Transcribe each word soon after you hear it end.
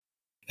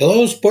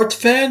Hello, sports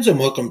fans, and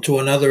welcome to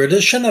another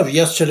edition of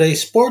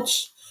Yesterday's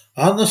Sports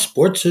on the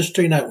Sports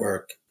History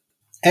Network.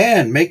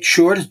 And make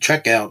sure to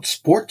check out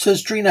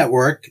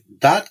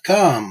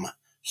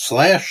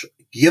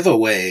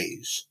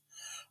sportshistorynetwork.com/giveaways.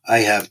 I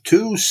have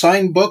two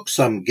signed books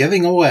I'm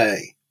giving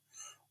away.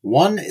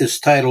 One is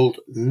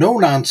titled No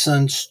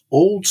Nonsense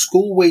Old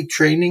School Weight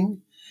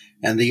Training,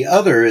 and the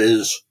other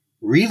is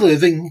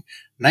Reliving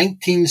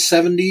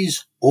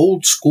 1970s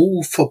Old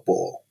School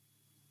Football.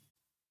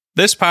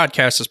 This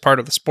podcast is part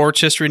of the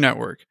Sports History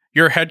Network,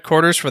 your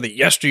headquarters for the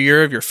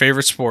yesteryear of your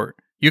favorite sport.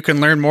 You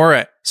can learn more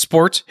at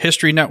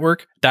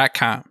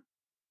sportshistorynetwork.com.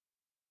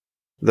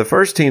 The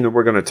first team that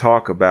we're going to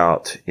talk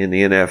about in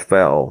the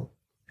NFL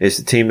is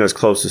the team that's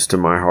closest to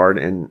my heart,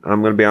 and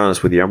I'm going to be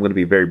honest with you, I'm going to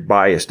be very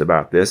biased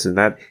about this, and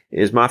that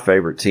is my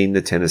favorite team,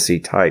 the Tennessee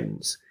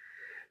Titans.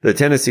 The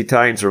Tennessee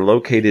Titans are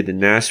located in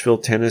Nashville,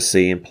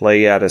 Tennessee, and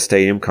play at a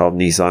stadium called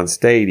Nissan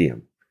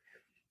Stadium.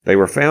 They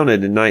were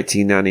founded in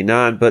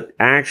 1999, but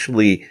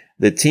actually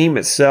the team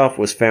itself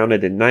was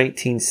founded in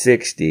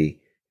 1960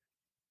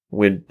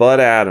 when Bud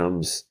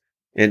Adams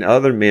and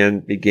other men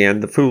began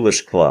the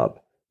Foolish Club,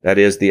 that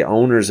is, the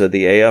owners of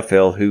the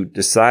AFL who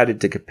decided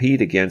to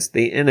compete against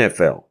the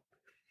NFL.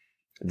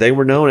 They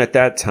were known at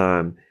that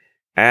time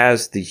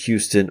as the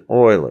Houston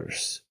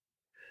Oilers.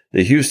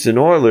 The Houston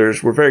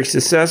Oilers were very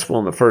successful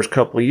in the first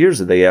couple of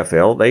years of the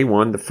AFL. They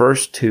won the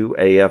first two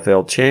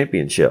AFL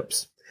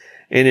championships.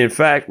 And in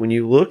fact, when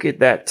you look at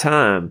that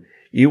time,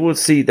 you will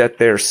see that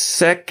their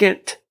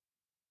second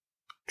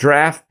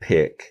draft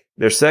pick,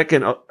 their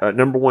second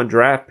number one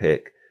draft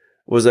pick,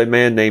 was a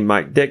man named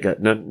Mike Ditka.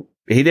 Now,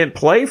 he didn't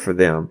play for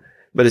them,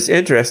 but it's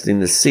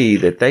interesting to see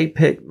that they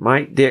picked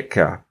Mike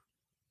Ditka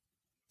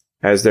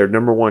as their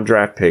number one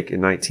draft pick in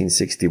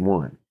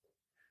 1961.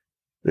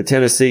 The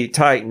Tennessee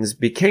Titans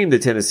became the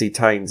Tennessee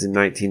Titans in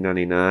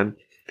 1999,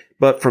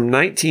 but from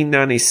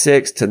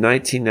 1996 to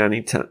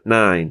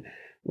 1999,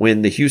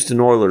 when the Houston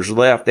Oilers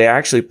left, they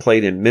actually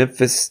played in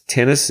Memphis,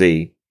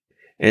 Tennessee,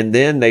 and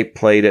then they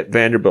played at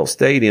Vanderbilt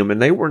Stadium,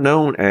 and they were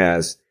known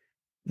as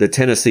the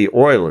Tennessee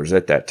Oilers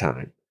at that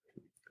time,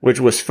 which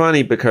was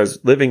funny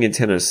because living in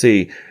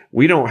Tennessee,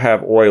 we don't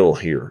have oil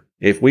here.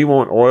 If we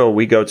want oil,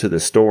 we go to the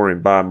store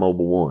and buy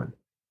Mobil 1.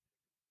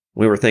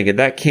 We were thinking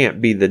that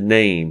can't be the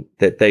name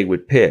that they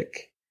would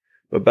pick.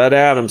 But Bud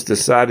Adams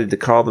decided to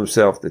call his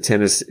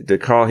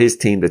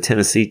team the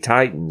Tennessee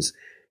Titans,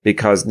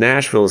 because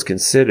Nashville is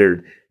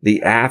considered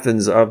the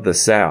Athens of the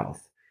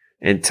South,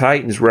 and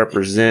Titans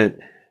represent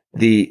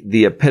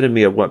the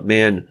epitome of what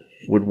men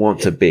would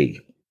want to be.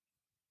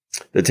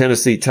 The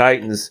Tennessee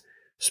Titans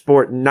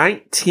sport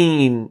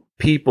 19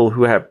 people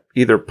who have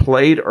either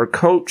played or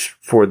coached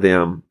for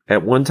them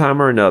at one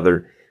time or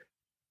another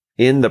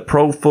in the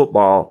Pro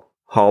Football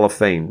Hall of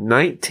Fame.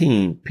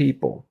 19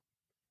 people.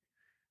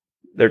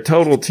 Their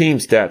total team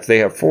stats, they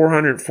have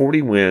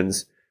 440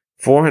 wins,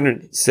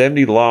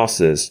 470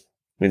 losses,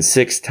 and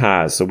 6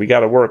 ties. So we got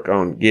to work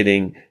on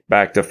getting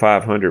back to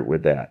 500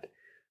 with that.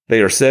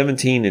 They are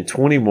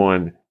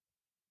 17-21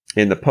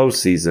 in the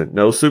postseason.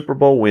 No Super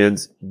Bowl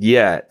wins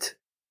yet.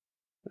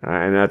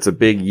 And that's a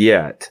big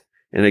yet.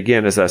 And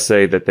again, as I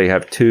say, that they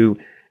have 2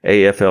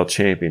 AFL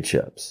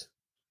championships.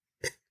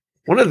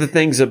 One of the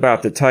things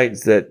about the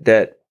Titans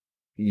that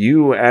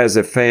you as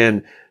a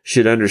fan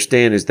should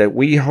understand is that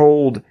we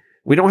don't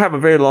have a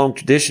very long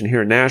tradition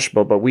here in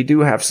Nashville, but we do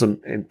have some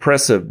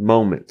impressive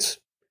moments.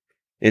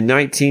 In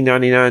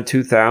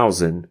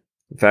 1999-2000,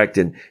 in fact,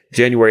 in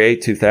January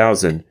 8,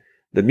 2000,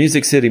 the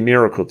Music City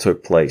Miracle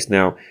took place.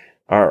 Now,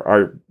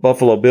 our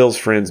Buffalo Bills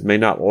friends may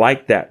not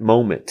like that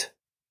moment,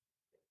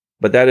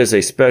 but that is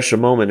a special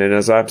moment. And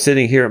as I'm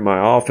sitting here in my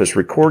office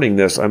recording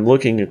this, I'm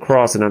looking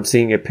across and I'm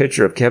seeing a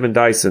picture of Kevin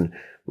Dyson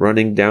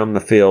running down the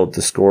field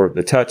to score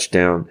the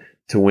touchdown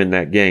to win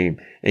that game.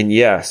 And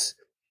yes,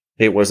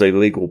 it was a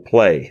legal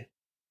play.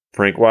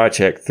 Frank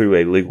Wycheck threw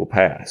a legal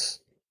pass.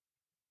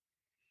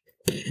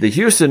 The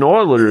Houston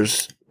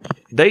Oilers,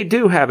 they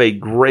do have a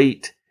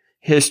great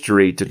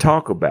history to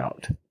talk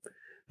about.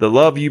 The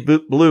Love You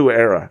Blue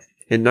era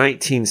in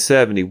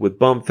 1970 with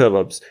Bum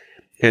Phillips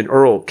and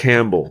Earl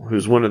Campbell,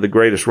 who's one of the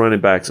greatest running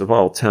backs of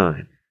all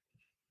time.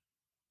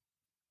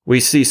 We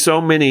see so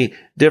many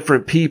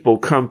different people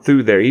come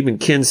through there. Even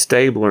Ken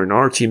Stabler and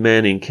Archie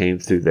Manning came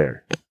through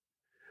there.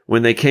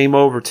 When they came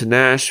over to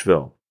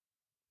Nashville,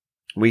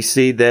 we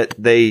see that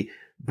they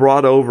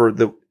brought over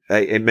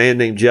a man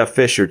named Jeff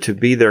Fisher to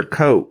be their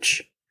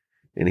coach.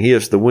 And he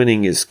is the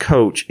winningest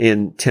coach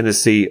in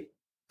Tennessee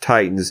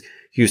Titans,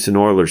 Houston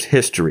Oilers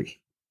history.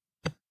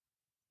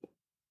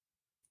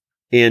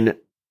 On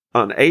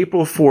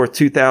April 4th,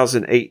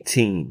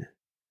 2018,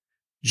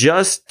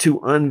 just to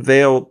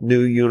unveil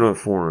new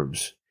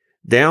uniforms,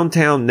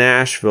 downtown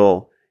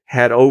Nashville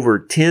had over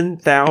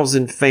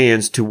 10,000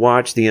 fans to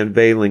watch the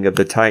unveiling of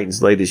the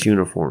Titans' latest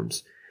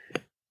uniforms.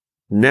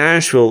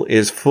 Nashville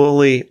is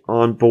fully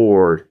on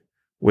board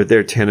with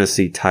their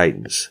Tennessee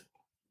Titans.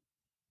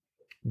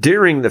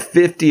 During the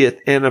 50th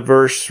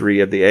anniversary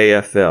of the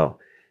AFL,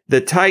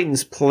 the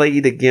Titans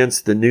played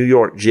against the New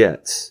York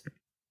Jets.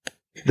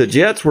 The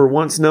Jets were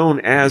once known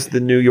as the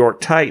New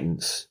York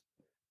Titans.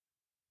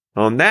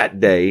 On that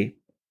day,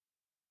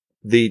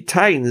 the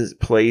Titans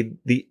played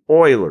the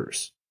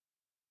Oilers.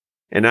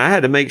 And I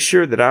had to make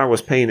sure that I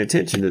was paying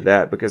attention to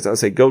that because I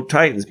say go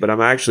Titans, but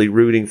I'm actually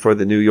rooting for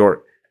the New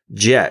York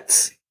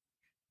Jets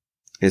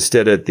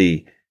instead of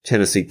the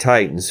Tennessee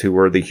Titans, who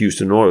were the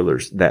Houston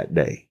Oilers that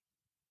day.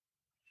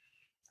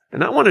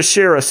 And I want to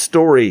share a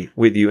story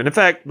with you. And in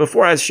fact,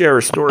 before I share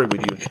a story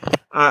with you,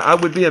 I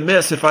would be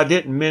amiss if I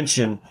didn't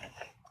mention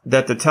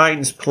that the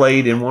Titans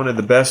played in one of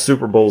the best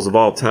Super Bowls of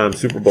all time,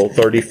 Super Bowl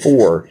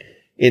 34,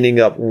 ending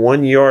up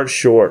 1 yard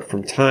short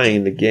from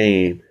tying the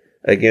game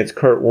against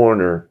Kurt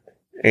Warner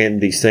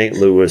and the St.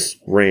 Louis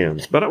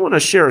Rams. But I want to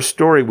share a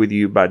story with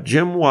you by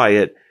Jim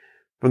Wyatt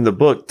from the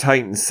book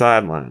Titans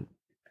Sideline.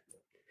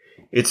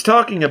 It's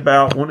talking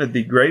about one of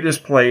the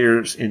greatest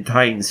players in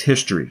Titans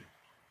history.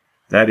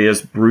 That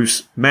is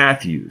Bruce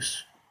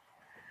Matthews.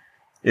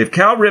 If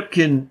Cal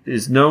Ripken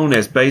is known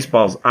as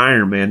baseball's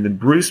Iron Man, then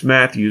Bruce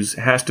Matthews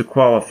has to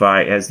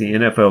qualify as the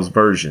NFL's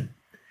version.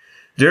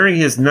 During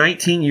his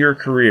 19-year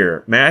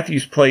career,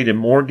 Matthews played in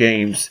more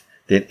games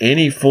than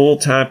any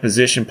full-time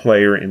position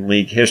player in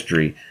league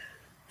history,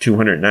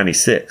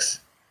 296.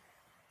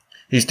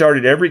 He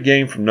started every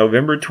game from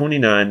November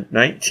 29,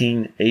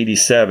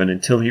 1987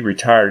 until he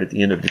retired at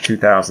the end of the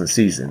 2000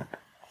 season.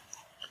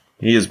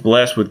 He is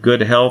blessed with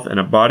good health and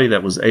a body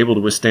that was able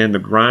to withstand the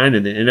grind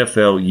in the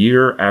NFL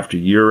year after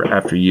year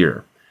after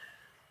year.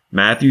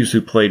 Matthews,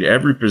 who played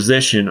every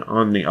position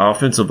on the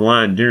offensive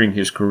line during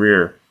his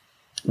career,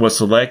 was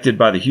selected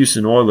by the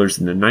Houston Oilers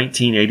in the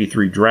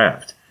 1983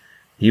 draft.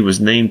 He was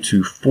named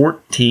to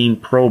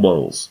 14 Pro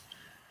Bowls.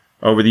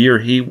 Over the year,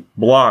 he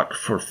blocked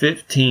for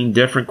 15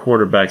 different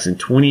quarterbacks and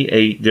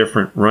 28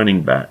 different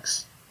running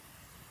backs.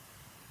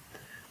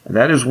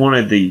 That is one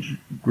of the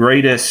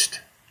greatest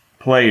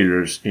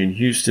players in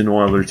Houston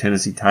Oilers,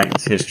 Tennessee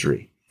Titans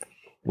history.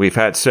 We've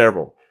had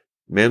several.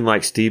 Men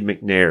like Steve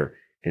McNair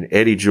and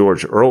Eddie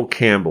George, Earl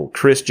Campbell,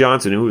 Chris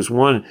Johnson, who was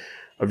one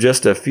of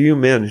just a few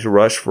men who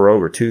rushed for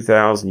over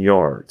 2,000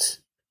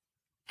 yards.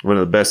 One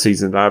of the best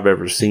seasons I've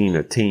ever seen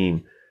a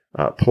team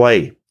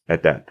play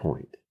at that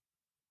point.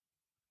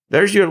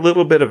 There's your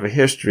little bit of a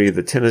history of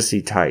the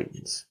Tennessee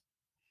Titans.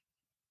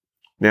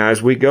 Now,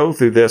 as we go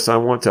through this, I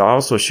want to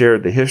also share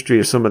the history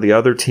of some of the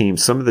other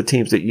teams, some of the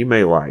teams that you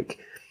may like.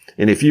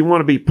 And if you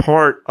want to be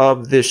part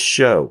of this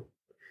show,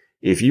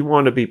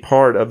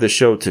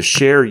 to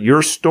share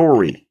your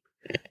story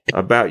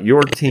about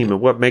your team and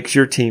what makes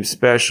your team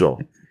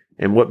special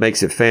and what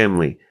makes it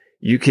family,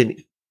 you can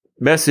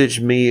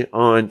message me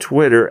on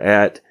Twitter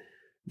at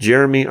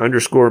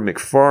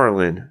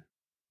Jeremy_McFarlane,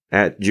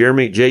 at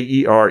Jeremy,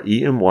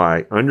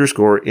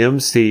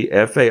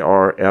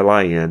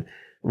 JEREMY_MCFARLIN.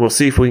 We'll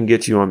see if we can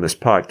get you on this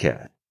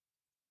podcast.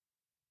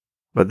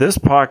 But this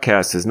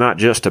podcast is not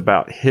just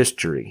about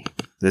history.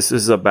 This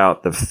is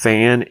about the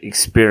fan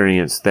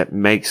experience that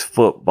makes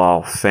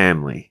football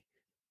family.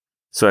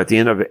 So at the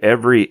end of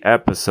every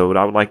episode,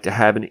 I would like to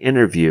have an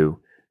interview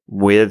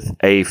with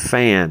a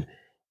fan.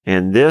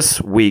 And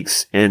this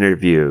week's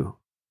interview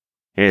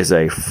is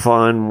a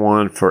fun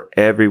one for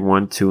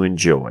everyone to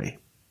enjoy.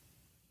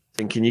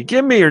 And can you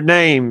give me your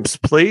names,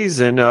 please,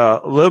 and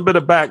a little bit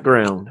of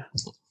background?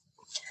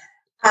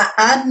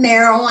 I'm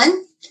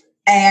Marilyn,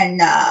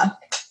 and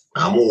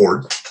I'm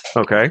Ward.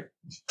 Okay.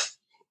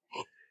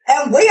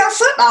 And we are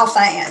football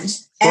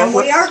fans, and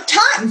we are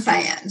Titan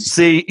fans.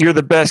 See, you're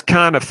the best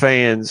kind of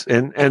fans.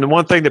 And the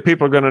one thing that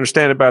people are going to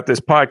understand about this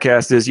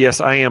podcast is,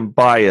 yes, I am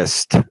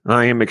biased.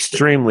 I am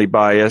extremely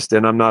biased,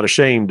 and I'm not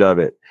ashamed of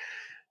it.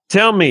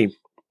 Tell me,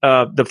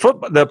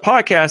 the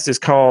podcast is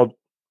called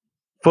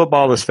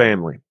Football is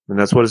Family, and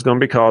that's what it's going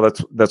to be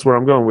called. That's where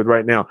I'm going with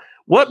right now.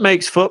 What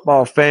makes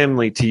football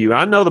family to you?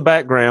 I know the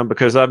background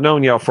because I've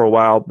known y'all for a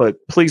while, but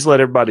please let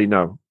everybody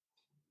know.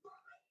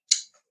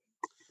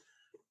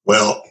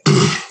 Well,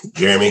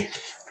 Jeremy,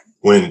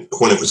 when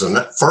it was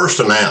first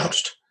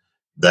announced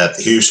that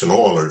the Houston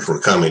Oilers were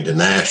coming to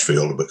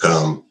Nashville to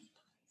become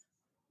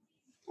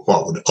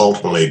what would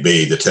ultimately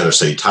be the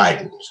Tennessee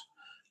Titans,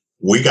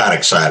 we got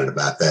excited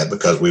about that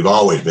because we've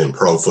always been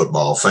pro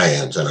football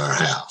fans in our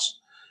house.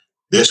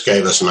 This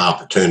gave us an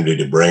opportunity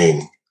to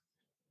bring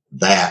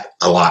that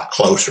a lot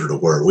closer to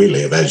where we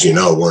live. As you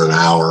know, we're an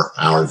hour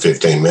and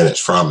 15 minutes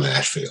from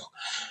Nashville.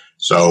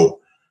 So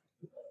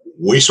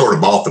we sort of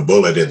bought the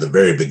bullet in the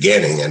very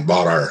beginning and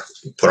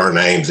put our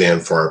names in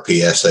for our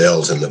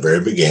PSLs in the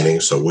very beginning.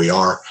 So we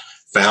are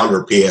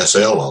founder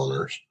PSL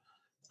owners.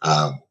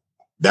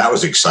 That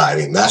was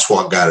exciting. That's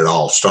what got it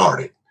all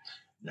started.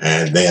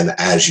 And then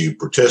as you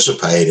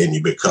participate and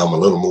you become a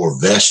little more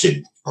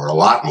vested, or a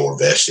lot more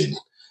vested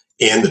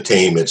in the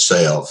team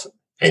itself,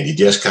 and you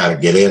just kind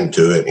of get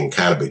into it and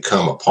kind of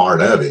become a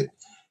part of it,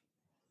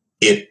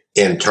 it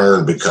in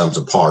turn becomes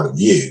a part of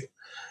you.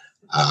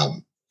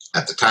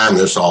 At the time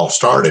this all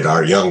started,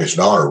 our youngest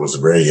daughter was a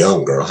very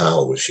young girl. How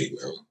old was she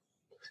now?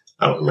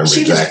 I don't remember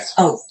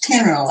exactly.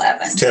 10 or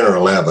 11. 10 or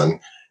 11.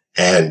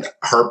 And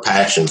her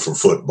passion for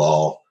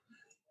football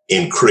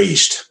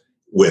increased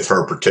with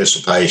her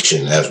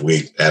participation as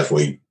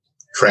we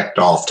trekked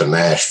off to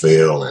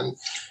Nashville and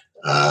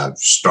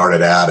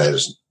started out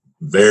as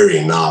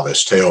very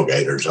novice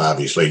tailgaters.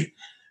 Obviously,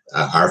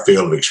 our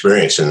field of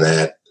experience in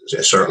that,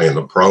 certainly in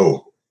the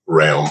pro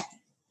realm,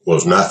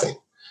 was nothing.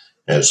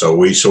 And so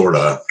we sort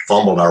of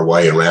fumbled our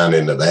way around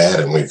into that,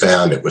 and we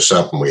found it was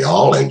something we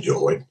all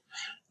enjoyed.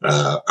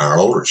 Our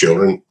older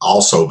children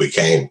also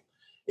became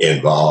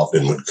involved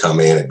and would come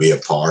in and be a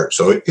part.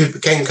 So it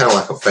became kind of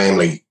like a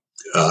family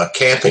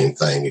camping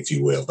thing, if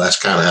you will. That's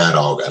kind of how it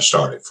all got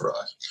started for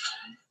us.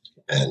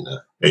 And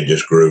it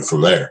just grew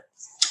from there.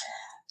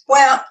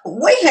 Well,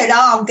 we had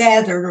all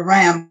gathered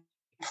around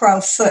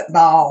pro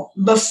football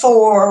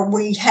before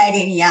we had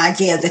any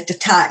idea that the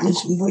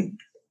Titans would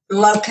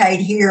locate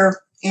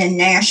here in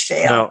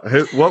Nashville. Now,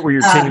 what were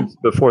your teams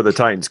before the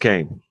Titans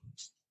came?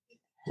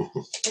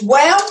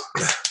 Well,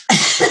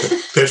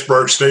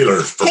 Pittsburgh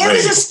Steelers. For he me.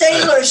 was a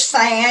Steelers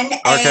fan.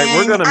 Okay,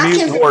 we're going to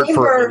mute Ward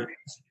for a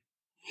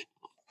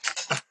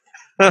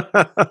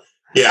minute.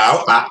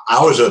 Yeah, I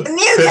was a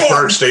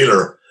Pittsburgh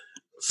Steeler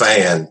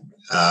fan,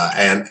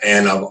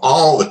 and of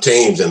all the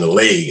teams in the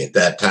league at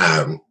that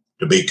time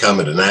to be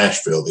coming to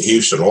Nashville, the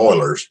Houston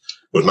Oilers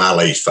was my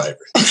least favorite.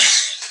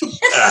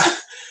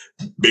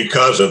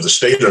 Because of the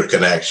Steeler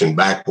connection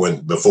back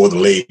before the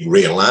league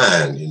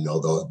realigned,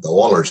 the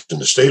Oilers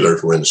and the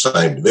Steelers were in the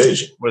same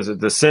division. Was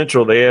it the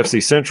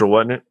AFC Central,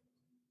 wasn't it?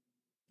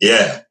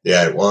 Yeah,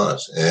 it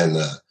was. And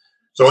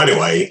so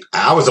anyway,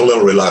 I was a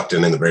little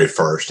reluctant in the very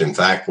first. In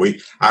fact,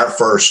 our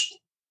first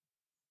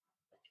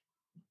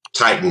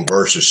Titan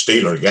versus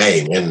Steeler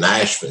game in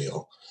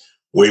Nashville,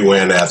 we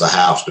went as a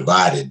house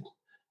divided.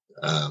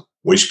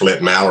 We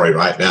split Mallory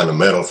right down the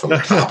middle from the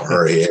top of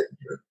her head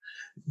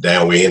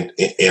down. We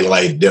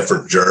inlaid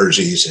different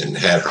jerseys and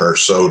had her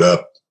sewed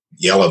up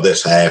yellow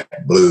this half,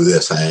 blue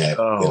this half,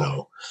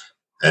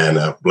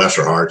 and bless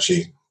her heart,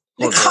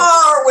 the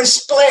car was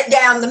split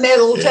down the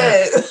middle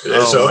too.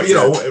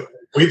 So,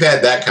 we've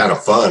had that kind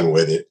of fun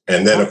with it.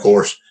 And then, of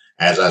course,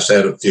 as I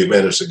said a few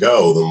minutes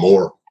ago, the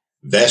more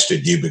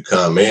vested you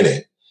become in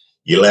it,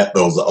 you let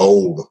those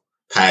old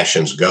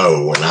passions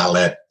go. And I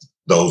let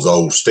those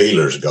old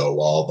Steelers go,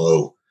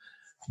 although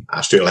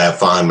I still have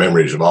fond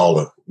memories of all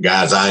the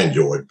guys I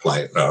enjoyed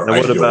playing.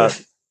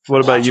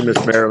 What about you,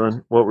 Miss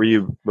Marilyn? What were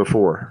you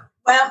before?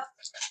 Well,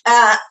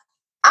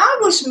 I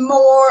was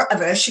more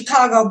of a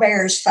Chicago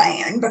Bears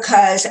fan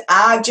because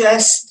I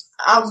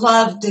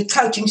loved the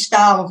coaching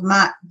style of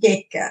Mike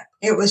Ditka.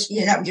 It was,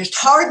 just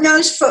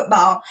hard-nosed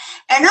football.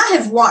 And I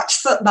have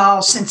watched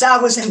football since I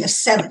was in the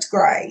 7th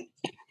grade.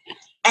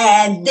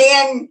 And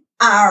then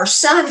our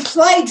son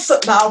played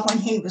football when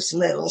he was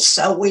little,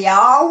 so we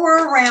all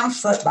were around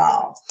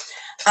football.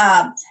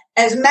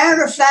 As a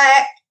matter of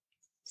fact,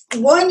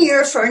 one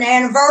year for an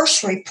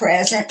anniversary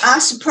present, I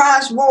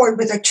surprised Ward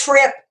with a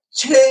trip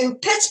to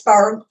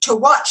Pittsburgh to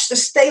watch the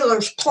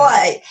Steelers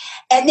play.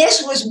 And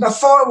this was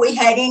before we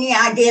had any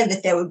idea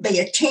that there would be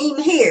a team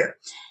here.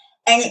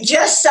 And it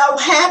just so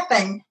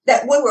happened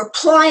that we were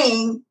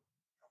playing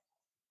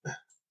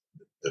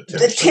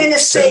the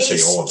Tennessee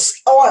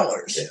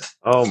Oilers. Yeah.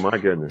 Oh, my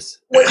goodness.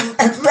 We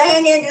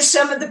ran into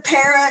some of the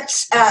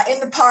parents in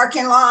the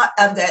parking lot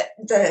of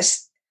the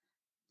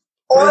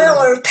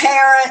Oiler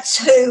parents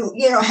who,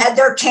 had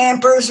their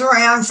campers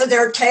around for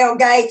their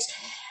tailgates.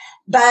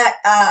 But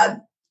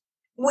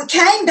we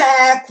came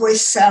back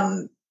with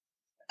some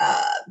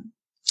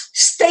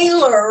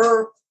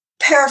Steeler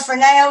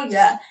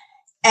paraphernalia,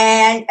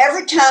 and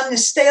every time the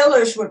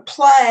Steelers would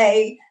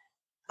play,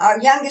 our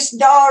youngest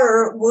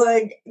daughter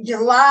would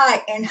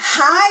delight in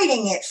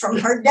hiding it from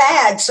her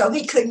dad so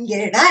he couldn't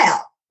get it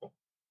out.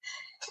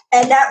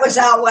 And that was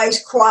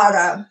always quite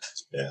a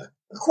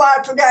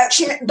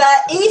production. But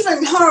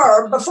even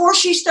her, before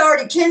she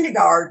started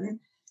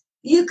kindergarten,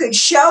 you could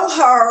show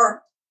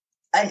her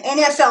an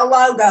NFL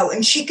logo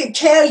and she could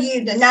tell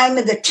you the name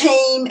of the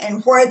team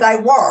and where they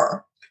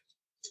were.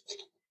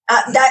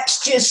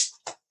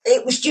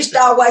 It was just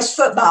always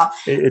football.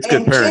 It's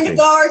good parenting. In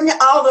kindergarten,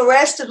 all the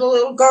rest of the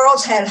little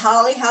girls had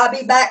Holly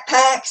Hobby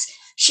backpacks.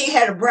 She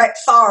had a Brett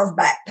Favre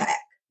backpack.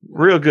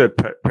 Real good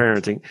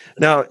parenting.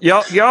 Now,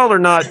 y'all are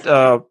not,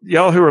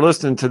 y'all who are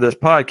listening to this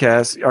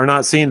podcast are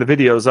not seeing the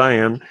videos I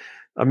am.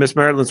 Miss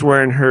Marilyn's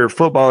wearing her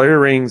football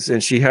earrings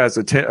and she has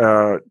a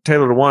Taylor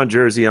Lewan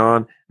jersey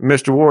on.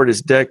 Mr. Ward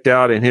is decked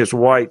out in his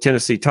white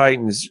Tennessee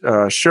Titans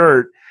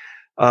shirt.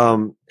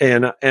 And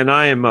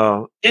I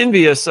am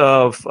envious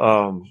of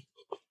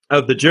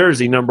the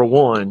jersey, number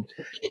one.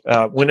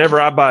 Whenever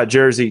I buy a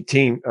jersey,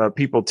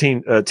 people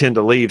tend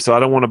to leave, so I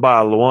don't want to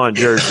buy a Lewan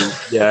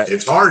jersey yet.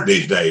 It's hard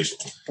these days.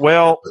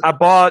 Well, I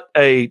bought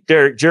a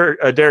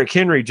Derrick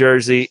Henry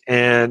jersey,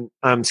 and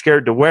I'm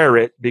scared to wear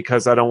it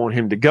because I don't want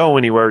him to go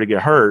anywhere to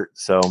get hurt.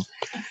 So,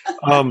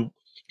 and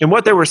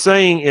what they were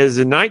saying is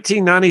in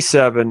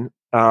 1997,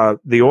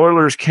 the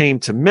Oilers came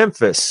to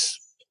Memphis,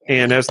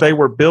 and as they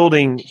were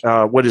building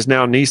what is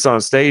now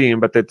Nissan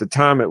Stadium, but at the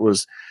time it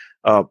was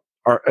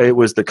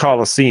the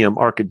Coliseum,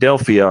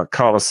 Arkadelphia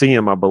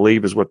Coliseum, I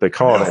believe is what they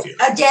call it.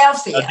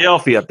 Adelphia.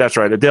 Adelphia, that's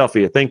right,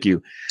 Adelphia. Thank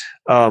you.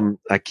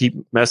 I keep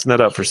messing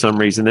that up for some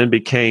reason. Then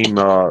became,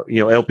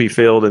 LP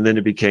Field, and then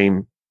it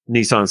became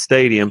Nissan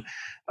Stadium.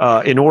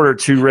 In order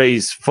to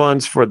raise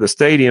funds for the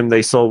stadium,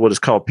 they sold what is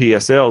called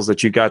PSLs,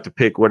 that you got to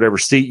pick whatever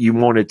seat you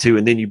wanted to,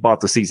 and then you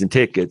bought the season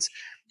tickets.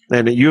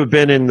 And you have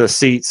been in the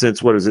seat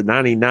since,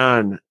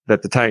 99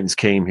 that the Titans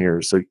came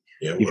here. So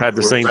you've had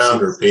the same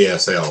founder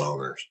PSL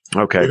owners.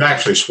 Okay. We've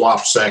actually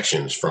swapped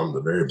sections from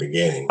the very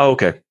beginning. Oh,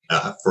 okay.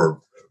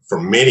 For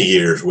many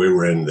years, we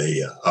were in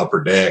the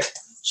upper deck,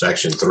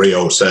 section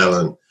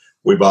 307.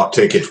 We bought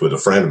tickets with a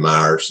friend of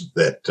ours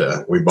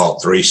that we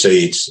bought 3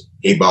 seats.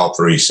 He bought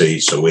 3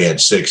 seats, so we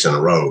had 6 in a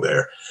row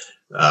there.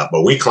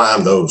 But we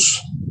climbed those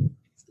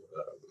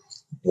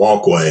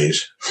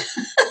walkways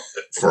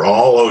for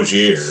all those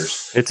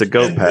years. It's a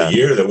go path. The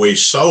year that we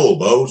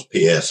sold those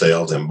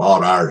PSLs and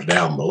bought ours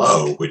down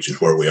below, which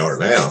is where we are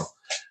now,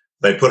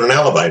 they put an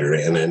elevator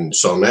in. And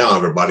so now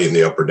everybody in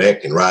the upper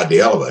deck can ride the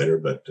elevator.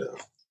 But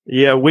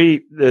yeah,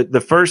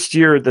 the first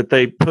year that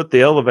they put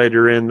the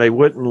elevator in, they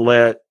wouldn't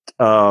let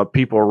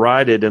people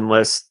ride it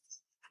unless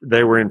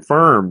they were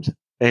infirmed.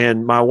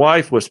 And my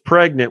wife was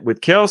pregnant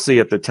with Kelsey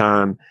at the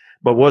time,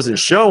 but wasn't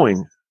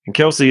showing. And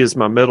Kelsey is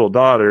my middle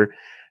daughter.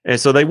 And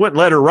so they wouldn't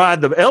let her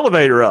ride the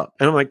elevator up.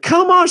 And I'm like,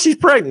 come on, she's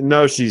pregnant.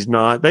 No, she's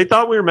not. They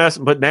thought we were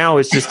messing, but now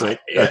it's just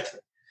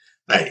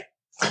hey,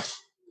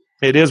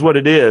 it is what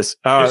it is.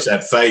 It's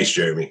that face,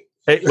 Jeremy.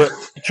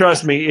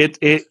 Trust me,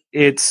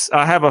 it's.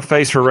 I have a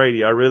face for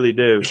radio. I really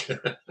do.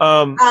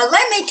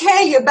 Let me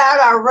tell you about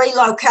our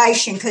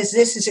relocation, because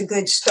this is a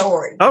good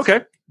story.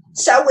 Okay.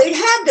 So we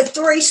had the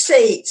 3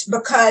 seats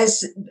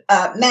because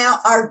now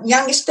our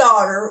youngest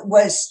daughter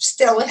was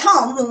still at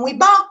home when we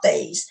bought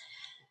these.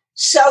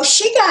 So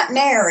she got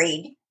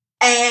married,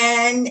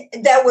 and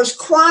there was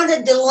quite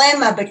a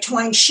dilemma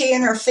between she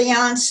and her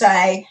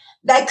fiance.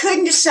 They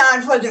couldn't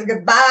decide whether to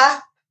buy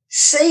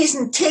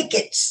season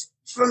tickets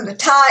from the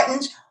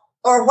Titans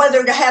or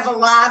whether to have a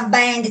live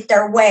band at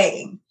their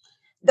wedding.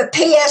 The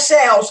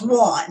PSLs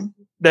won.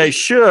 They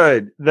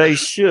should.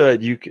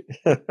 You can.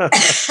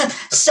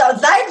 So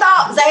they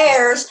bought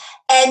theirs,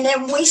 and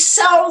then we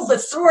sold the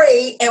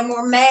 3, and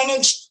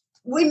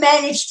we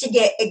managed to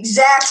get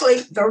exactly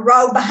the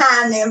row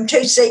behind them,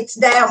 2 seats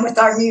down with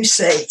our new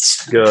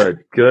seats.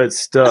 Good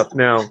stuff.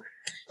 Now,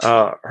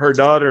 her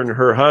daughter and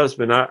her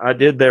husband, I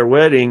did their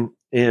wedding,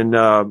 and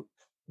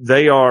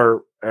they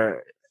are.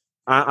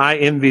 I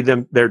envy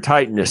them, their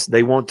Titanness.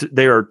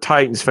 They are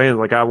Titans fans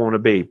like I want to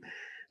be.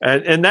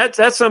 And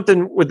that's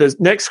something with the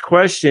next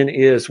question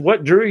is,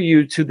 what drew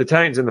you to the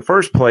Titans in the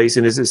first place?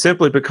 And is it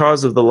simply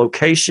because of the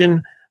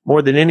location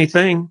more than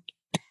anything?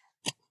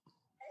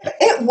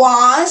 It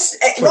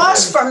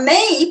was for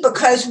me,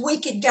 because we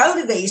could go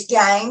to these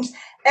games.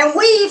 And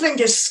we even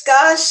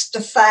discussed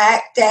the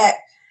fact that,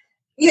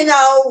 we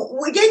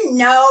didn't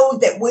know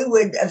that we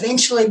would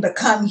eventually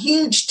become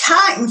huge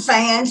Titan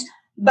fans,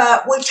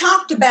 but we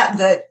talked about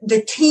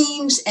the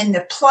teams and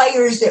the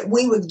players that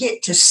we would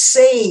get to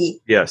see.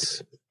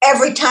 Yes.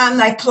 Every time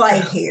they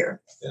played here.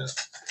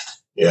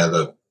 Yeah.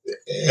 And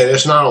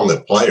it's not only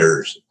the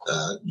players,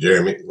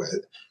 Jeremy.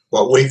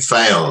 What we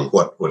found,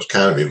 what was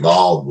kind of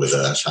evolved with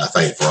us, I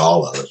think, for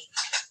all of us,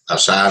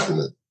 aside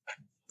from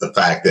the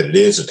fact that it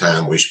is a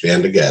time we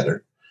spend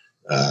together,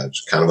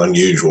 it's kind of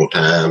unusual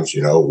times.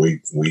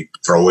 We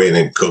throw in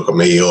and cook a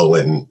meal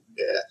and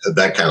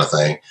that kind of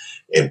thing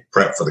and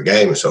prep for the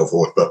game and so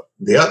forth. But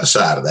the other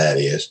side of that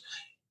is,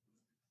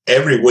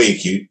 every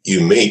week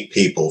you meet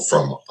people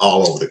from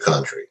all over the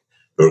country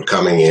who are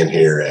coming in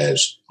here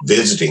as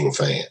visiting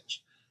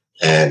fans.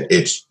 And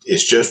it's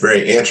just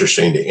very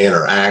interesting to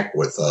interact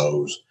with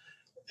those,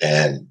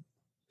 and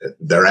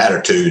their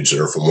attitudes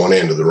are from one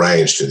end of the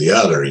range to the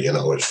other,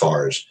 as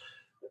far as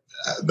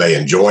they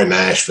enjoy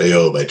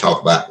Nashville. They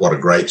talk about what a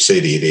great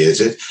city it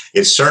is.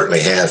 It certainly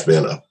has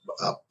been a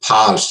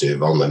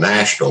positive on the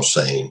national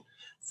scene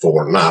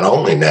for not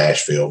only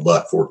Nashville,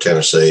 but for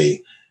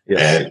Tennessee.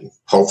 Yes. And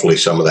hopefully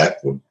some of that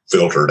would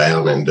filter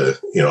down into,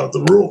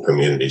 the rural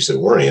communities that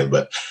we're in.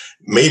 But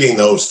meeting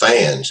those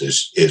fans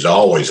is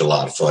always a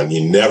lot of fun.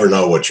 You never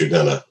know what you're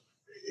going to,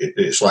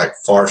 it's like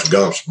Forrest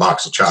Gump's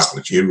box of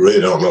chocolates. You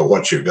really don't know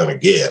what you're going to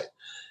get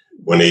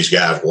when these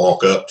guys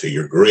walk up to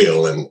your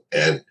grill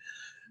and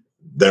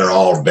they're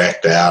all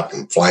decked out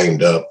and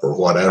flamed up or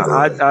whatever.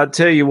 I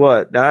tell you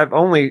what, I've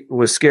only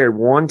was scared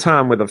one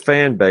time with a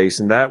fan base,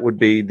 and that would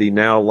be the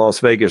now Las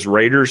Vegas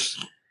Raiders.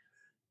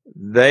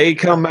 They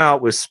come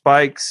out with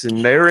spikes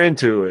and they're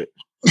into it.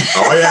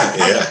 Oh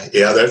yeah.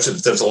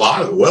 There's a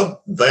lot of,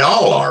 they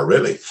all are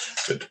really.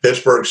 The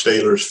Pittsburgh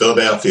Steelers,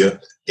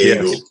 Philadelphia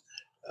Eagles,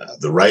 yes.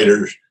 The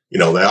Raiders. They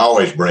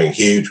always bring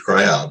huge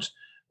crowds.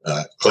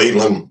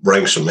 Cleveland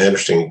brings some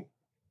interesting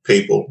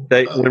people.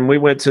 When we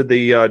went to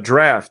the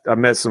draft, I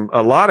met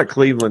a lot of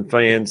Cleveland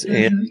fans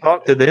and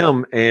talked to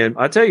them. And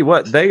I tell you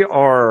what, they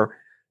are.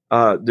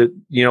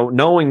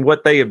 Knowing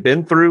what they have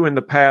been through in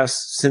the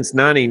past since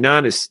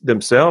 '99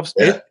 themselves,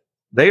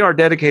 they are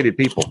dedicated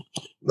people.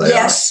 They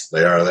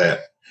are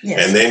that.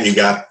 Yes. And then you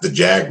got the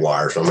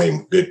Jaguars. I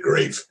mean, good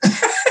grief,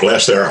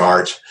 bless their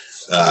hearts.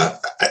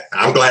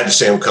 I'm glad to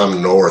see them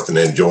come north and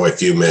enjoy a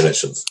few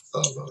minutes of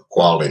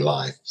quality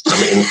life.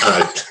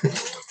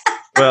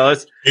 Well,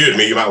 excuse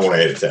me, you might want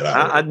to edit that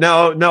out.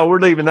 No, we're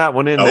leaving that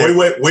one in there.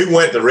 We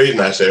went. The reason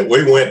I said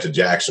we went to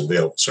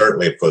Jacksonville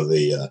certainly for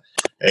the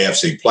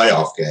AFC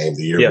playoff game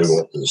the year we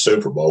went to the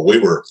Super Bowl. We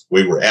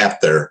were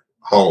at their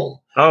home.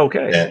 Oh,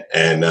 okay.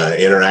 And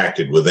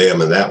interacted with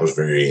them, and that was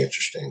very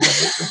interesting.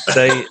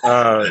 They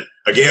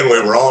again,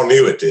 we were all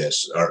new at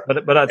this,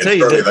 but I tell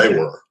you that they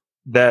were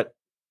that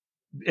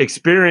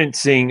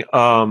experiencing.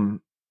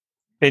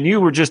 And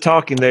you were just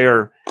talking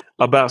there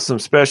about some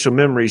special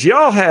memories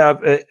y'all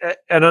have,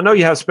 and I know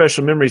you have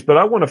special memories, but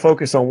I want to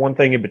focus on one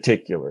thing in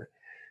particular.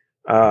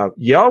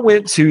 Y'all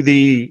went to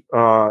the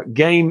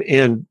game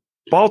in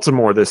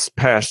Baltimore this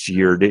past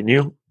year, didn't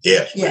you?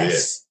 Yes. We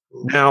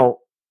did. Now,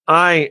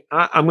 I'm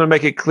going to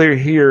make it clear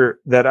here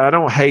that I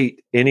don't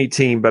hate any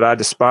team, but I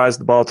despise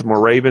the Baltimore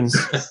Ravens.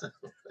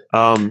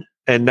 And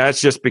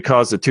that's just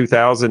because of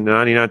 2000,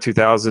 99,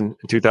 2000, and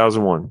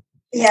 2001.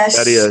 Yes.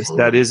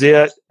 That is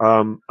it.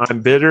 I'm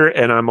bitter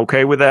and I'm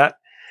okay with that.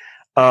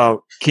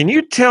 Can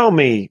you tell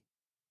me,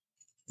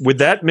 with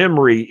that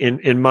memory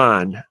in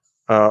mind,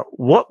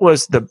 what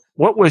was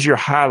your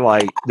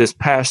highlight this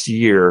past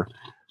year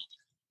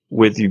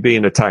with you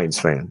being a Titans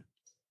fan?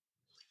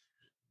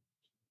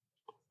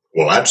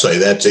 Well, I'd say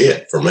that's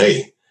it for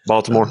me.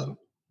 Baltimore.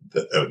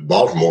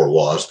 Baltimore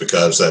was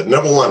because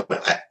number one,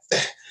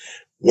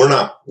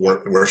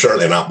 we're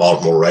certainly not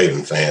Baltimore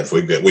Raven fans.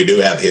 We do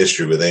have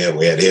history with them.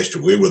 We had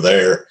history. We were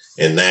there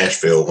in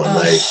Nashville when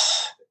they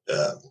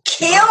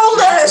killed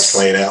us.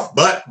 Clean out.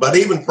 But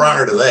even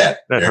prior to that,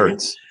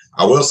 hurts.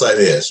 I will say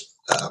this: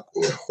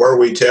 where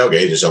we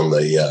tailgate is on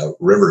the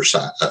river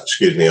side.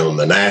 On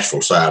the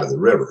Nashville side of the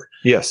river.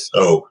 Yes.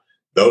 So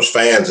those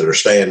fans that are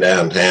staying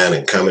downtown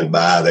and coming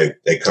by,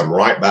 they come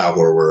right by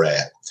where we're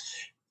at.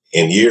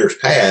 In years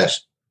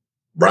past,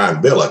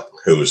 Brian Billick,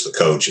 who was the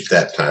coach at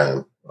that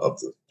time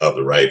of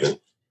the Raven,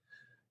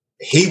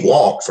 he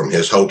walked from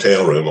his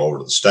hotel room over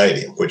to the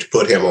stadium, which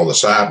put him on the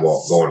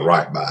sidewalk going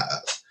right by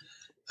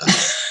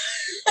us,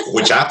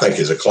 which I think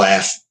is a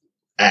class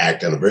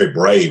act and a very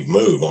brave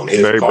move on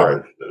his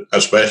part,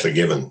 especially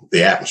given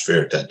the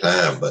atmosphere at that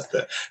time. But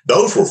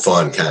those were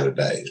fun kind of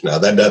days. Now,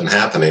 that doesn't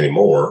happen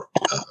anymore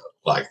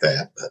like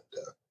that.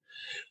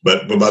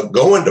 But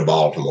going to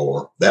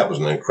Baltimore, that was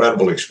an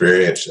incredible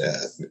experience.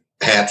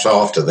 Hats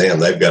off to them.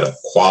 They've got a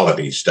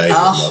quality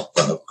stadium,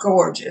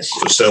 gorgeous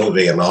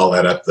facility and all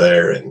that up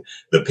there. And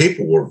the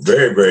people were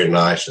very, very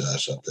nice to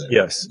us up there.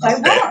 Yes. They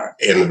were.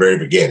 In the very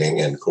beginning.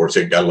 And, of course,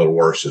 it got a little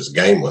worse as the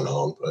game went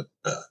on. But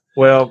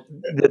well,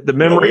 the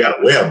memory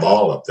we had a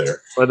ball up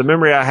there. Well, the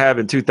memory I have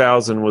in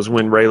 2000 was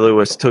when Ray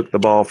Lewis took the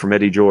ball from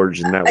Eddie George,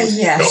 and that was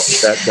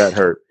that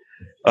hurt.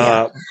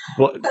 Yeah.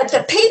 But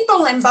the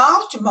people in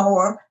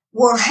Baltimore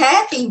were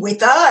happy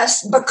with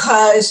us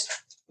because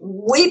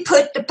we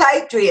put the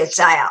Patriots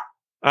out.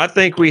 I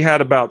think we had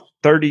about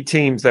 30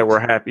 teams that were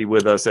happy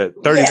with us at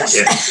 30. Yes.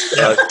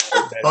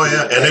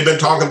 And they've been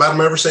talking about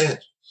them ever since.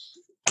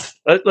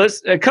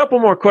 Let's a couple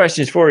more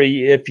questions for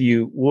you, if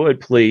you would,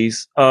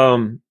 please.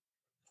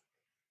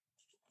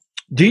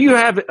 Do you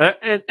have?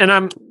 And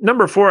I'm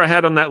number 4. I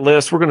had on that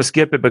list. We're going to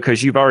skip it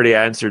because you've already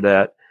answered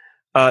that.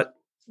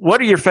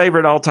 What are your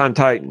favorite all-time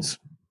Titans?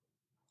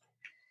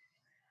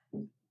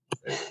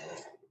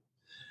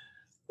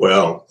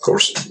 Well, of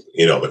course,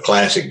 the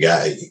classic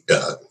guy,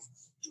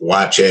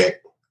 Wycheck.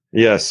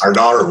 Yes. Our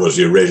daughter was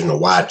the original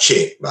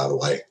Wycheck, by the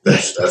way.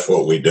 That's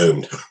what we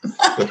deemed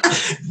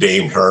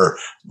her.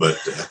 But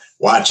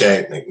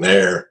Wycheck,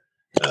 McNair,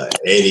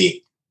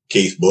 Eddie,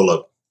 Keith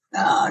Bullock.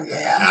 Oh,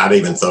 yeah. I'd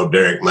even throw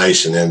Derek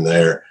Mason in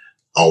there,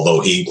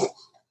 although he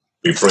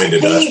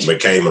befriended us and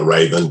became a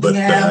Raven. But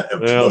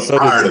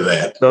prior to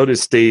that. So did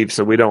Steve,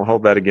 so we don't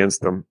hold that against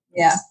them.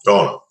 Yeah.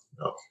 Oh,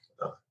 no.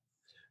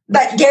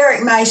 But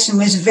Derek Mason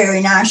was a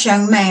very nice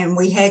young man.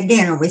 We had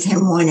dinner with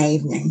him one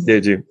evening.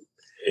 Did you?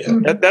 Yeah.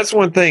 Mm-hmm. That's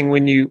one thing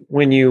when you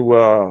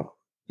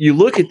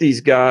look at these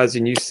guys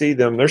and you see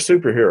them, they're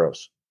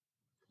superheroes.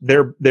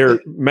 They're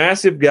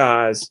massive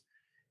guys.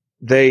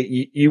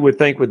 You would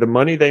think with the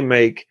money they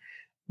make,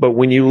 but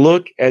when you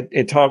look at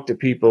and talk to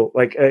people,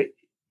 like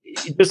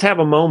just have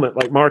a moment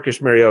like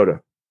Marcus Mariota,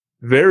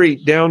 very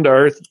down to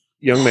earth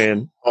young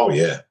man. Oh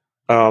yeah.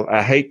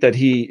 I hate that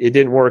it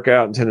didn't work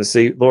out in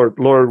Tennessee. Lord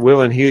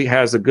willing, he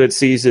has a good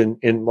season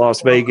in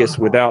Las Vegas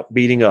without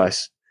beating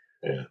us.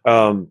 Yeah.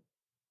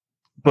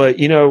 But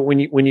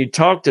when you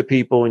talk to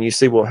people and you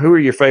say, well, who are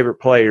your favorite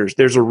players?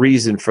 There's a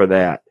reason for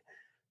that.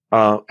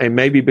 And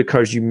maybe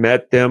because you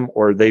met them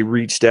or they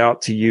reached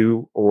out to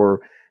you or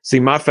see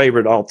my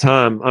favorite all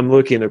time. I'm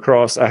looking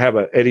across. I have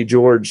a Eddie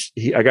George.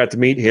 I got to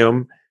meet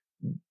him.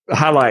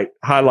 Highlight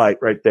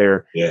right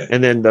there. Yeah.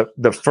 And then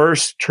the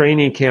first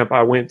training camp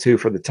I went to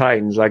for the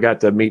Titans, I got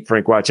to meet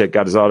Frank Wycheck,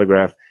 got his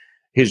autograph.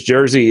 His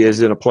jersey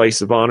is in a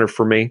place of honor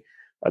for me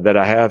that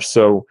I have.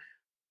 So,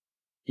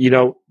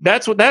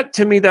 that's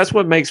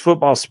what makes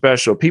football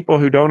special. People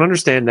who don't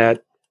understand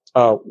that,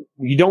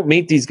 you don't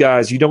meet these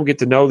guys, you don't get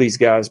to know these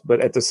guys, but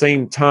at the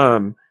same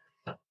time,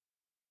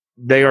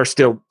 they are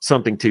still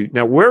something to.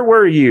 Now, where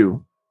were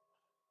you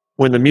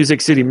when the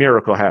Music City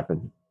Miracle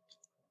happened?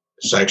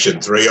 Section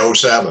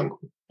 307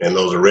 in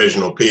those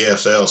original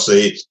PSL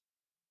seats,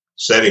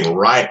 sitting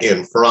right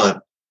in front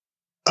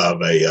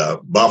of a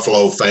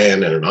Buffalo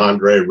fan in an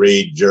Andre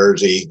Reed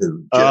jersey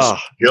who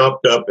just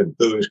jumped up and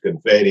threw his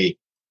confetti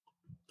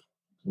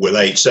with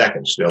 8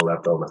 seconds still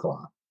left on the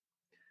clock.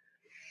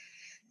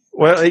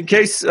 Well, in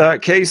case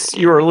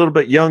you are a little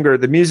bit younger,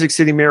 the Music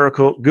City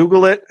Miracle,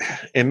 Google it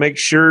and make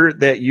sure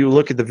that you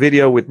look at the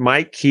video with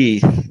Mike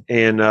Keith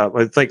and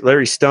I think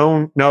Larry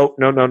Stone.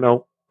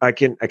 No. I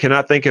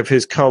cannot think of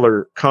his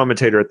color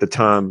commentator at the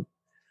time.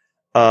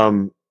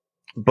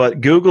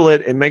 But Google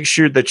it and make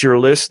sure that you're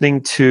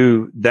listening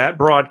to that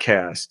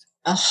broadcast.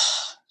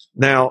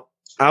 Now,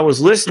 I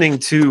was listening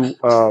to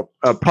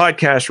a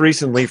podcast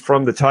recently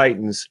from the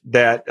Titans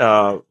that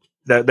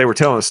they were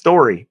telling a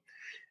story.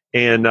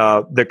 And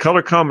the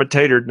color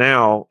commentator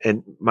now,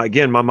 and my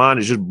mind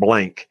is just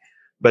blank,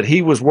 but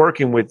he was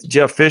working with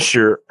Jeff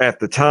Fisher at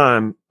the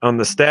time on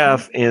the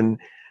staff, and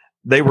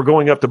they were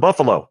going up to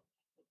Buffalo.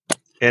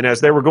 And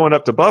as they were going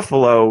up to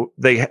Buffalo,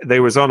 they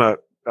was on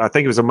I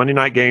think it was a Monday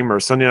night game or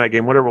a Sunday night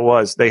game, whatever it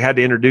was. They had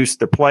to introduce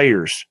the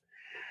players.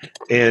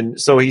 And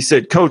so he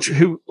said, Coach,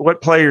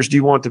 what players do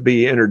you want to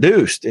be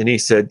introduced? And he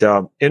said,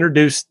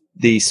 introduce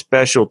the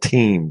special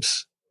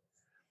teams.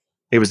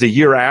 It was the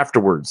year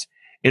afterwards.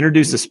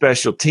 Introduce the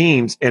special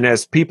teams. And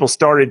as people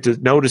started to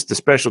notice the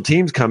special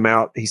teams come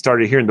out, he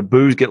started hearing the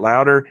boos get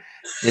louder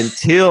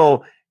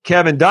until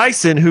Kevin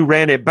Dyson, who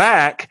ran it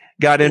back,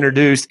 got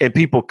introduced and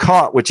people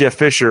caught what Jeff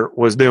Fisher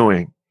was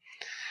doing.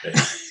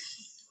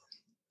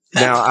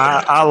 Now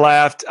I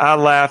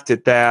laughed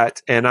at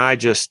that, and I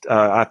just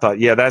I thought,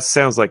 yeah, that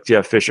sounds like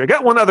Jeff Fisher. I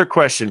got one other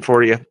question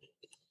for you,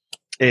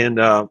 and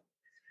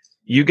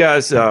you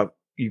guys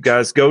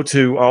go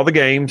to all the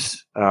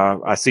games.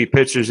 I see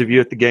pictures of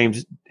you at the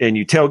games, and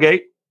you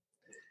tailgate.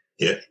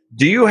 Yeah.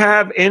 Do you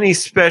have any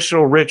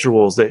special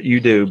rituals that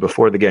you do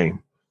before the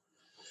game?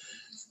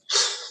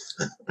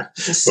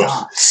 The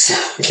socks.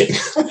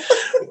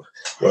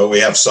 Well, we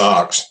have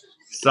socks.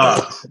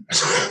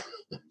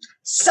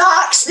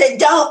 Socks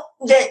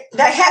that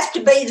they have to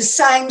be the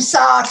same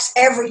socks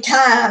every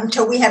time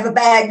till we have a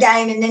bad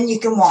game, and then you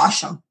can wash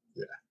them.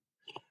 Yeah.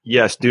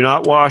 Yes, do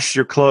not wash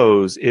your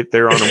clothes if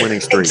they're on a winning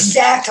streak.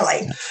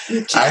 Exactly.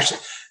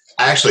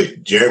 Actually,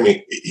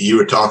 Jeremy, you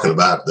were talking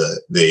about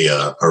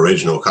the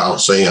original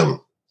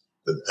Coliseum,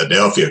 the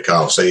Adelphia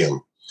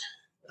Coliseum.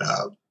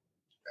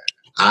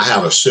 I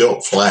have a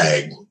silk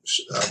flag,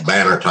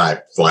 banner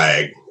type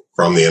flag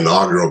from the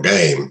inaugural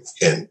game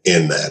in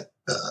that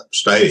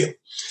stadium.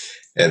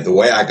 And the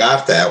way I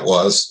got that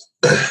was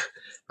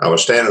I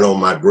was standing on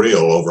my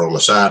grill over on the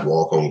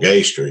sidewalk on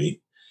Gay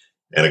Street,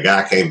 and a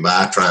guy came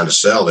by trying to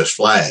sell this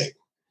flag.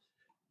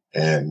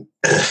 And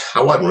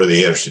I wasn't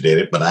really interested in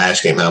it, but I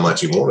asked him how much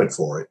he wanted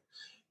for it.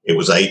 It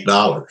was $8.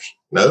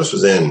 Now, this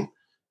was in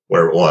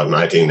where it was,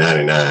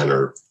 1999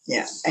 or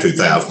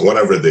 2000,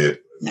 whatever the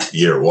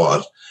year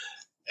was.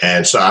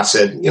 And so I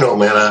said,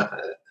 man,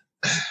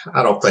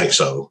 I don't think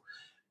so.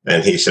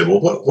 And he said, well,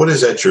 what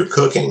is that you're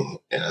cooking?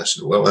 And I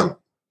said, well,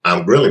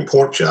 I'm grilling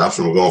pork chops,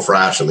 and we're going to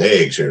fry some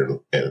eggs here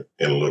in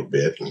a little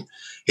bit. And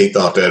he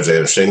thought that was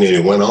interesting, and he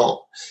went on.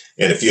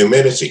 In a few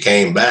minutes, he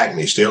came back, and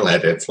he still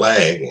had that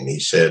flag. And he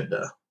said,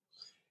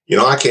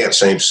 I can't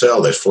seem to sell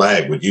this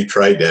flag. Would you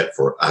trade that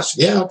for? I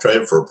said, yeah, I'll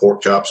trade it for a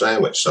pork chop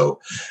sandwich. So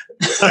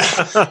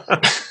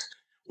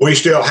we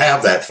still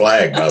have that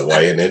flag, by the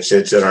way, and it's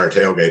in our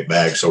tailgate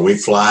bag. So we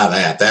fly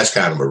that. That's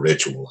kind of a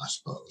ritual, I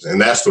suppose.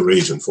 And that's the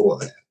reason for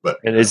that.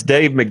 And it's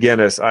Dave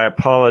McGinnis. I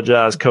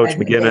apologize, Coach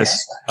McGinnis.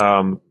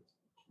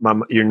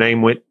 Your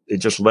name it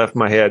just left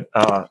my head.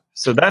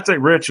 So that's a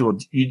ritual.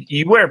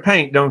 You wear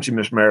paint, don't you,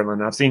 Miss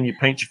Marilyn? I've seen you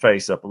paint your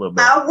face up a little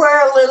bit. I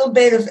wear a little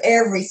bit of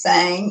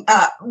everything.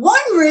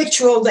 One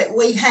ritual that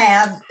we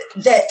have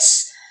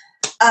that's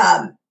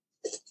at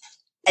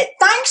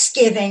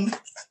Thanksgiving,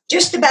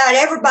 just about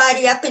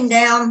everybody up and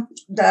down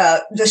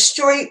the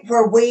street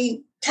where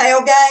we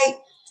tailgate,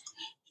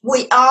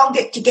 we all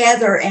get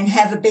together and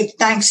have a big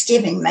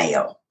Thanksgiving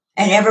meal,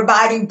 and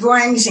everybody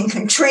brings and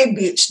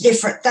contributes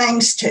different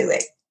things to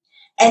it.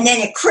 And then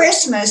at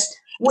Christmas,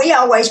 we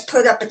always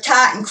put up a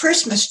Titan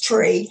Christmas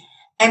tree,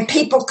 and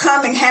people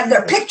come and have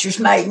their pictures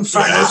made in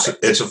front of it.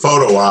 It's a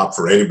photo op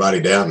for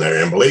anybody down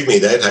there, and believe me,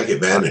 they take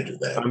advantage of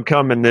that. I'm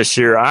coming this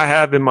year. I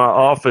have in my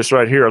office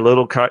right here a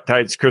little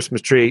Titans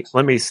Christmas tree.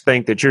 Let me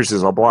think that yours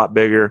is a lot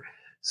bigger.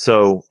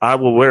 So I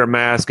will wear a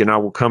mask, and I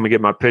will come and get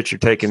my picture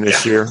taken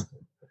this year.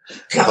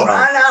 Come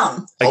right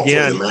on.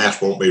 Again, the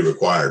mask won't be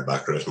required by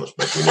Christmas,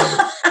 but you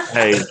never.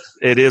 Hey,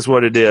 it is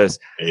what it is.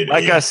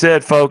 I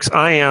said, folks,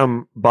 I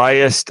am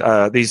biased.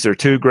 These are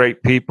two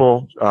great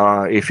people.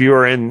 If you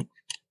are in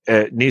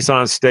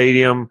Nissan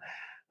Stadium,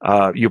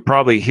 you'll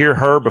probably hear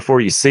her before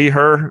you see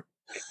her.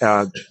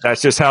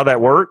 That's just how that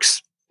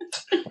works.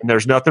 And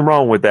there's nothing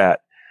wrong with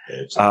that.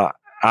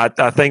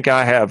 I think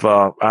I have.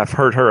 I've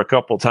heard her a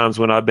couple of times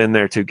when I've been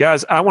there too,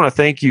 guys. I want to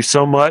thank you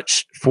so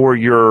much for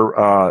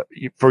your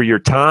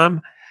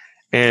time,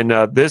 And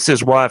this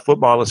is why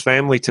football is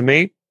family to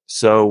me.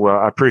 So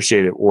I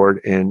appreciate it,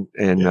 Ward and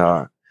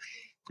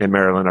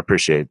Marilyn. I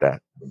appreciate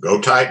that.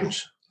 Go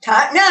Titans.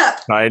 Tighten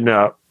up. Tighten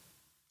up.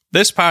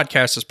 This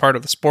podcast is part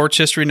of the Sports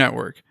History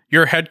Network,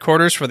 your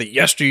headquarters for the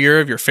yesteryear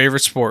of your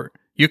favorite sport.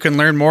 You can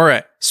learn more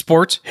at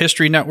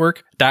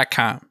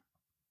sportshistorynetwork.com.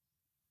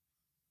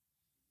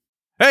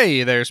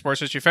 Hey there, sports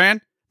history fan.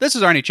 This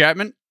is Arnie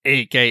Chapman,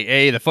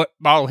 aka the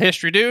Football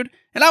History Dude,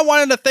 and I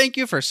wanted to thank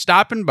you for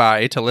stopping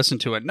by to listen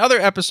to another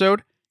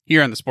episode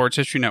here on the Sports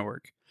History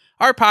Network.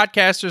 Our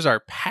podcasters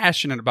are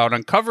passionate about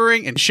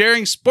uncovering and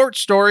sharing sports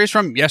stories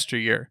from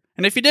yesteryear.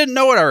 And if you didn't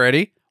know it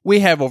already, we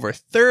have over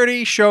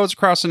 30 shows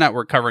across the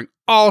network covering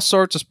all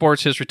sorts of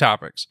sports history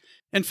topics.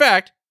 In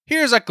fact,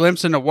 here's a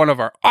glimpse into one of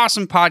our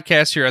awesome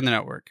podcasts here on the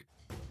network.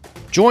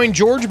 Join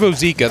George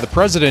Bozica, the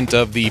president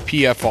of the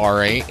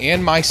PFRA,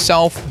 and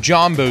myself,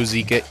 John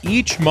Bozica,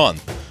 each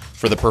month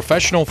for the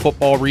Professional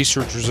Football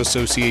Researchers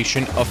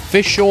Association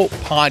official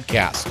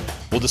podcast.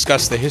 We'll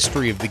discuss the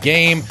history of the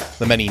game,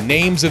 the many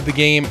names of the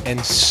game,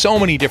 and so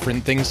many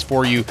different things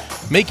for you,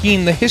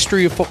 making the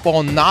history of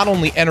football not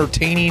only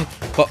entertaining,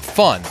 but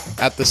fun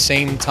at the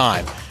same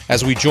time,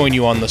 as we join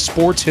you on the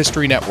Sports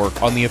History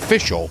Network on the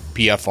official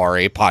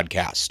PFRA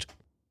podcast.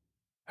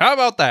 How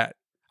about that?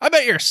 I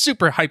bet you're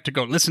super hyped to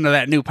go listen to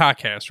that new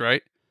podcast,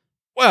 right?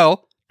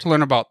 Well, to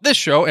learn about this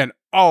show and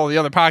all the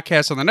other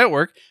podcasts on the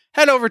network,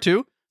 head over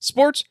to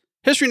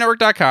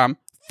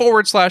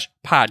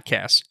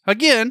sportshistorynetwork.com/podcast.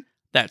 Again,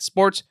 that's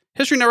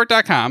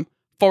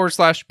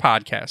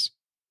sportshistorynetwork.com/podcast.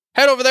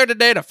 Head over there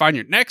today to find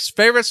your next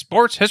favorite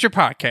sports history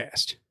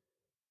podcast.